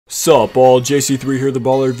Sup all, JC3 here, the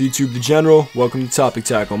baller of YouTube, the general. Welcome to Topic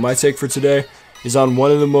Tackle. My take for today is on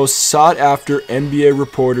one of the most sought after NBA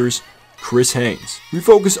reporters, Chris Haynes. We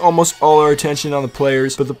focus almost all our attention on the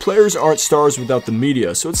players, but the players aren't stars without the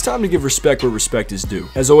media, so it's time to give respect where respect is due.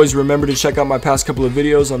 As always, remember to check out my past couple of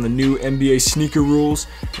videos on the new NBA sneaker rules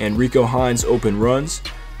and Rico Hines open runs.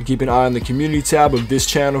 And keep an eye on the community tab of this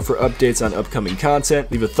channel for updates on upcoming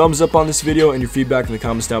content. Leave a thumbs up on this video and your feedback in the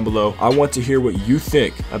comments down below. I want to hear what you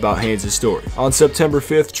think about Haynes' story. On September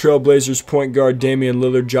 5th, Trailblazers point guard Damian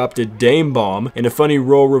Lillard dropped a Dame bomb. In a funny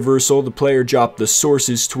role reversal, the player dropped the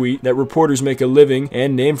sources tweet that reporters make a living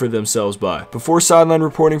and name for themselves by. Before sideline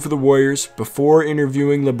reporting for the Warriors, before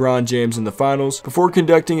interviewing LeBron James in the finals, before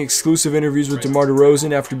conducting exclusive interviews with DeMar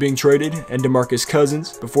DeRozan after being traded and DeMarcus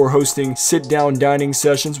Cousins, before hosting sit-down dining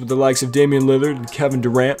sessions with the likes of Damian Lillard and Kevin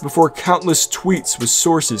Durant, before countless tweets with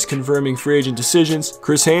sources confirming free agent decisions,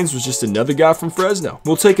 Chris Haynes was just another guy from Fresno.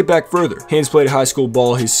 We'll take it back further. Haynes played high school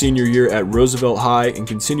ball his senior year at Roosevelt High and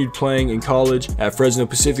continued playing in college at Fresno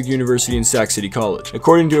Pacific University and Sac City College.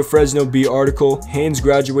 According to a Fresno Bee article, Haynes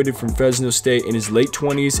graduated from Fresno State in his late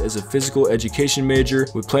 20s as a physical education major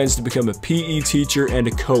with plans to become a PE teacher and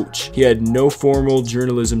a coach. He had no formal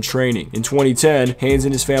journalism training. In 2010, Haynes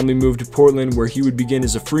and his family moved to Portland where he would begin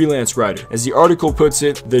as a freelance writer. As the article puts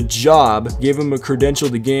it, the job gave him a credential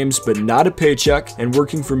to games but not a paycheck, and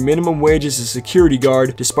working for minimum wage as a security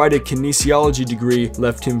guard despite a kinesiology degree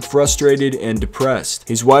left him frustrated and depressed.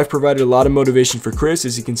 His wife provided a lot of motivation for Chris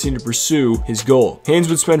as he continued to pursue his goal. Haynes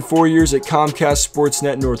would spend 4 years at Comcast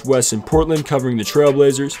Sportsnet Northwest in Portland covering the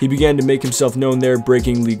Trailblazers. He began to make himself known there,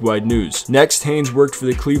 breaking league-wide news. Next, Haynes worked for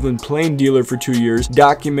the Cleveland Plain Dealer for 2 years,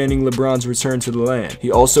 documenting LeBron's return to the land.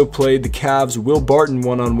 He also played the Cavs' Will Barton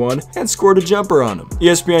one-on-one and scored a jumper on him.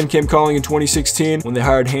 ESPN came calling in 2016 when they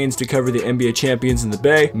hired Haynes to cover the NBA champions in the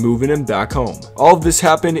Bay, moving him back home. All of this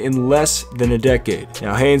happened in less than a decade.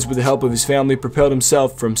 Now Haynes, with the help of his family, propelled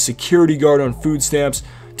himself from security guard on food stamps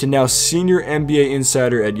to now senior NBA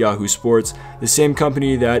insider at Yahoo Sports, the same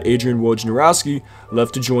company that Adrian Wojnarowski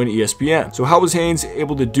left to join ESPN. So how was Haynes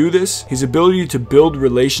able to do this? His ability to build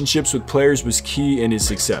relationships with players was key in his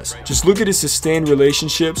success. Just look at his sustained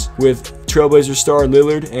relationships with Trailblazer star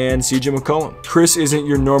Lillard and CJ McCollum. Chris isn't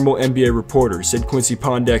your normal NBA reporter, said Quincy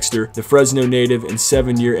Pondexter, the Fresno native and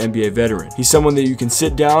 7-year NBA veteran. He's someone that you can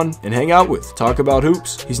sit down and hang out with, talk about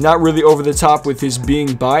hoops. He's not really over the top with his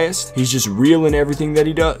being biased. He's just real in everything that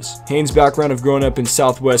he does. Haynes' background of growing up in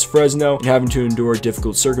Southwest Fresno and having to endure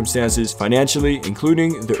difficult circumstances financially,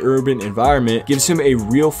 including the urban environment, gives him a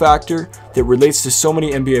real factor that relates to so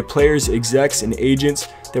many NBA players, execs, and agents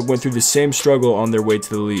that went through the same struggle on their way to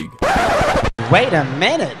the league. Wait a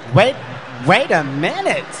minute. Wait a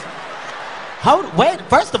minute. Wait,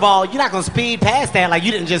 first of all, you're not going to speed past that like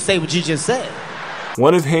you didn't just say what you just said.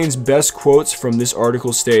 One of Haynes' best quotes from this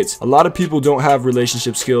article states, "A lot of people don't have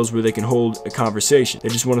relationship skills where they can hold a conversation. They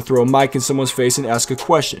just want to throw a mic in someone's face and ask a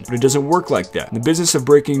question. But it doesn't work like that. In the business of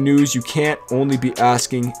breaking news, you can't only be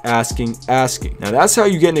asking. Now that's how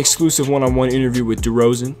you get an exclusive one-on-one interview with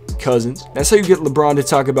DeRozan, Cousins. That's how you get LeBron to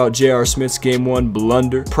talk about J.R. Smith's Game 1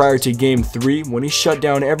 blunder prior to Game 3 when he shut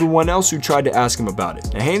down everyone else who tried to ask him about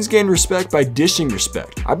it. Now Haynes gained respect by dishing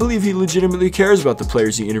respect. I believe he legitimately cares about the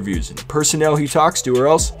players he interviews and the personnel he talks to, or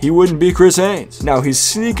else he wouldn't be Chris Haynes. Now his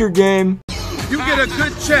sneaker game, you get a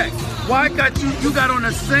good check. Why got you got on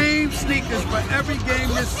the same sneakers for every game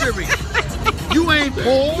this series. You ain't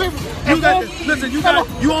poor.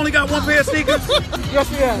 You only got one pair of sneakers? Yes,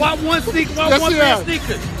 he has. Why one sneaker? Why one pair of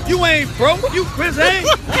sneakers? You ain't broke. You Chris Haynes.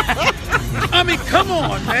 I mean, come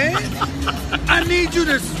on, man. I need you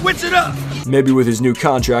to switch it up. Maybe with his new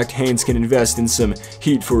contract, Haynes can invest in some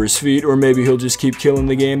heat for his feet, or maybe he'll just keep killing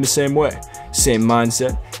the game the same way. Same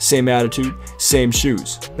mindset, same attitude, same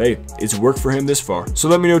shoes. Hey, it's worked for him this far. So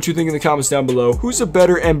let me know what you think in the comments down below. Who's a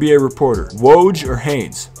better NBA reporter, Woj or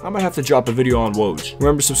Haynes? I might have to drop a video on Woj.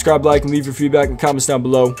 Remember, subscribe, like, and leave your feedback in the comments down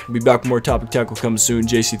below. We'll be back with more Topic Tackle coming soon.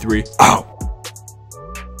 JC3 out.